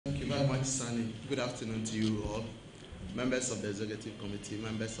very much, Sani. Good afternoon to you all. Members of the Executive Committee,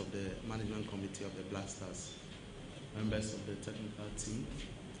 members of the Management Committee of the Black Stars, members of the technical team,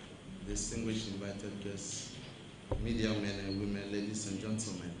 distinguished invited guests, media men and women, ladies and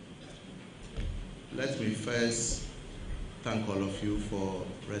gentlemen. Let me first thank all of you for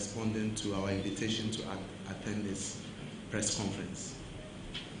responding to our invitation to attend this press conference.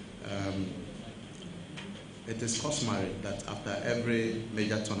 It is customary that after every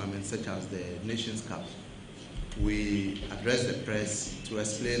major tournament, such as the Nations Cup, we address the press to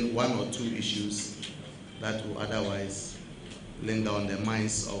explain one or two issues that will otherwise linger on the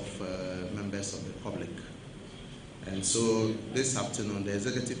minds of members of the public. And so this afternoon, the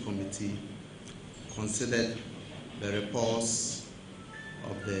Executive Committee considered the reports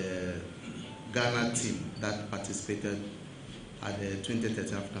of the Ghana team that participated at the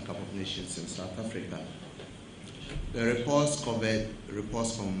 2013 African Cup of Nations in South Africa. The reports covered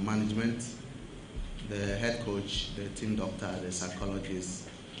reports from management, the head coach, the team doctor, the psychologist,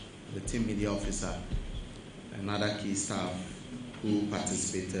 the team media officer, and other key staff who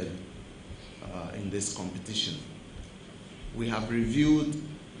participated in this competition. We have reviewed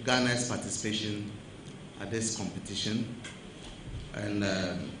Ghana's participation at this competition, and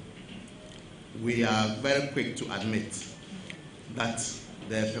we are very quick to admit that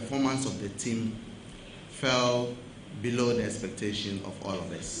the performance of the team fell below the expectation of all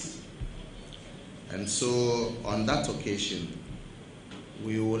of us. And so on that occasion,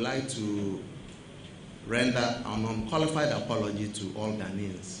 we would like to render an unqualified apology to all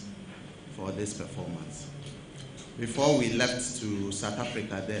Ghanaians for this performance. Before we left to South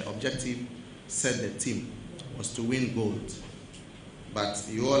Africa, the objective set the team was to win gold. But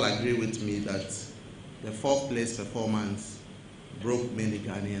you all agree with me that the fourth place performance broke many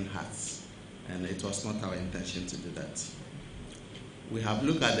Ghanaian hearts, and it was not our intention to do that. We have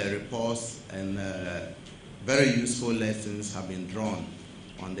looked at the reports, and very useful lessons have been drawn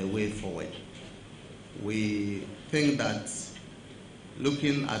on the way forward. We think that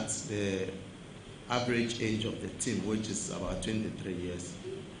looking at the average age of the team, which is about 23 years,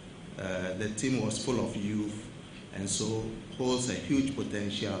 the team was full of youth and so holds a huge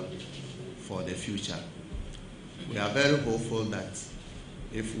potential for the future. We are very hopeful that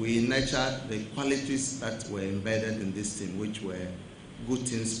if we nurture the qualities that were embedded in this team, which were good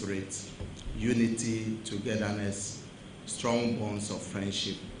team spirit, unity, togetherness, strong bonds of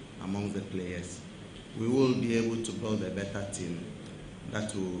friendship among the players, we will be able to build a better team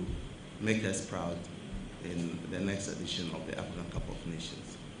that will make us proud in the next edition of the African Cup of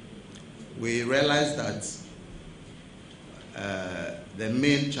Nations. We realized that the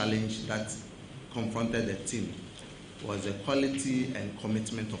main challenge that confronted the team was the quality and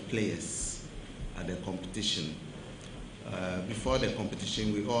commitment of players at the competition. Before the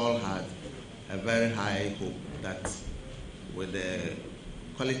competition, we all had a very high hope that with the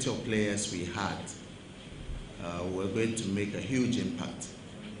quality of players we had, we were going to make a huge impact.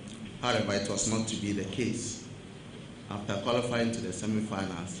 However, it was not to be the case. After qualifying to the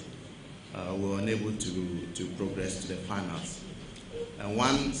semi-finals, we were unable to progress to the finals. And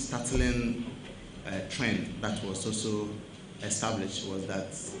one startling trend that was also established was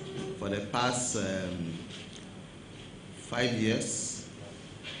that for the past 5 years,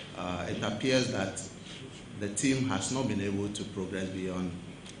 it appears that the team has not been able to progress beyond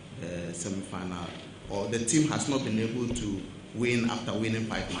the semi-final, or the team has not been able to win after winning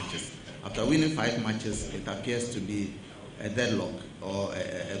 5 matches. After winning 5 matches, it appears to be a deadlock or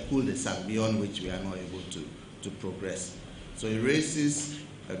a cul-de-sac beyond which we are not able to progress. So it raises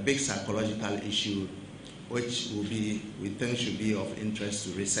a big psychological issue, which we think should be of interest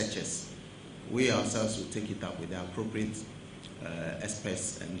to researchers. We ourselves will take it up with the appropriate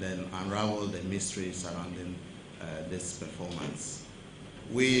experts and then unravel the mystery surrounding this performance.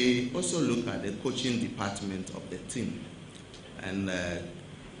 We also look at the coaching department of the team, and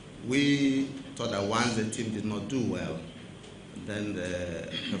we thought that once the team did not do well, then the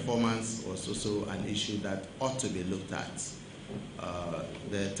performance was also an issue that ought to be looked at.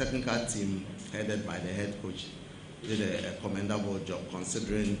 The technical team, headed by the head coach, did a commendable job,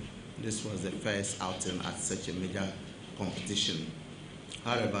 considering this was the first outing at such a major competition.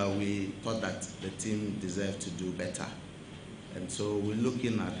 However, we thought that the team deserved to do better. And so we're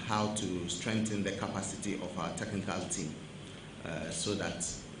looking at how to strengthen the capacity of our technical team so that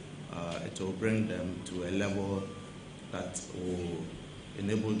it will bring them to a level that will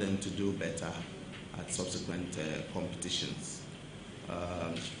enable them to do better at subsequent competitions.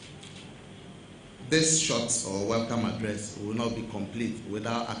 This short or welcome address will not be complete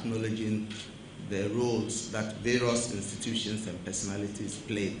without acknowledging the roles that various institutions and personalities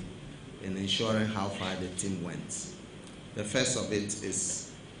played in ensuring how far the team went. The first of it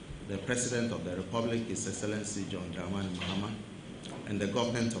is the President of the Republic, His Excellency John Dramani Mahama, and the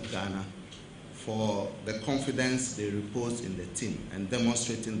government of Ghana for the confidence they reposed in the team and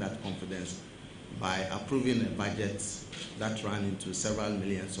demonstrating that confidence by approving a budget that ran into several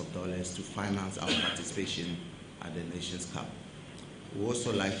millions of dollars to finance our participation at the Nations Cup. We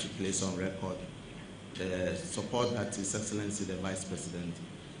also like to place on record the support that His Excellency the Vice President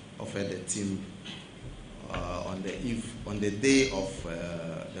offered the team on the day of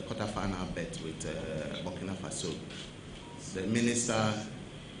the quarterfinal bet with Burkina Faso. The minister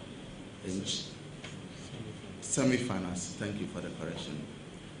in semi-finals, thank you for the correction.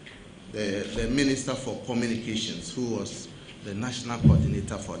 The Minister for Communications, who was the national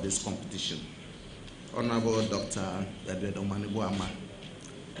coordinator for this competition, Honorable Dr. Ama,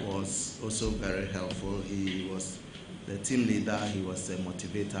 was also very helpful. He was the team leader, he was a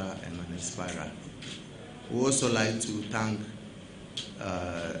motivator and an inspirer. We also like to thank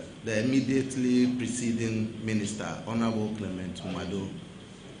the immediately preceding minister, Honorable Clement Humado,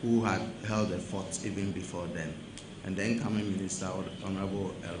 who had held the fort even before then, and the incoming minister,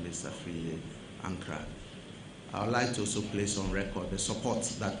 Honorable Elvis Afriye Ankra. I would like to also place on record the support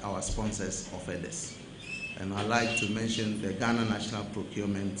that our sponsors offered us. And I'd like to mention the Ghana National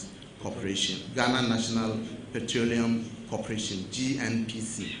Procurement Corporation, Ghana National Petroleum Corporation,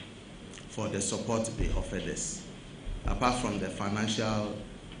 GNPC, for the support they offered us. Apart from the financial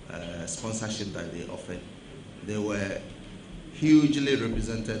sponsorship that they offered, they were hugely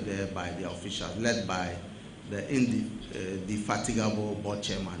represented there by the officials, led by the indefatigable board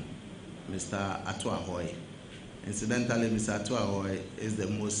chairman, Mr. Ato Ahoy. Incidentally, Mr. Ato Ahoy is the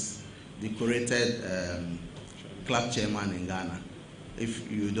most decorated club chairman in Ghana.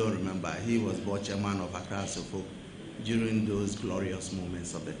 If you don't remember, he was board chairman of Accra Sofo during those glorious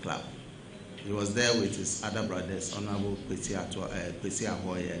moments of the club. He was there with his other brothers, Honorable KWESI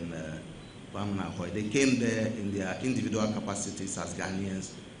Ahoy and Bamna Ahoy. They came there in their individual capacities as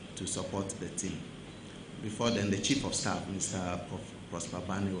Ghanaians to support the team. Before then, the Chief of Staff, Mr. Prosper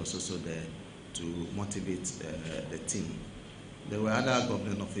Bani, was also there to motivate the team. There were other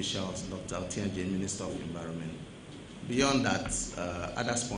government officials, Dr. Otienje, Minister of Environment. Beyond that, other sponsors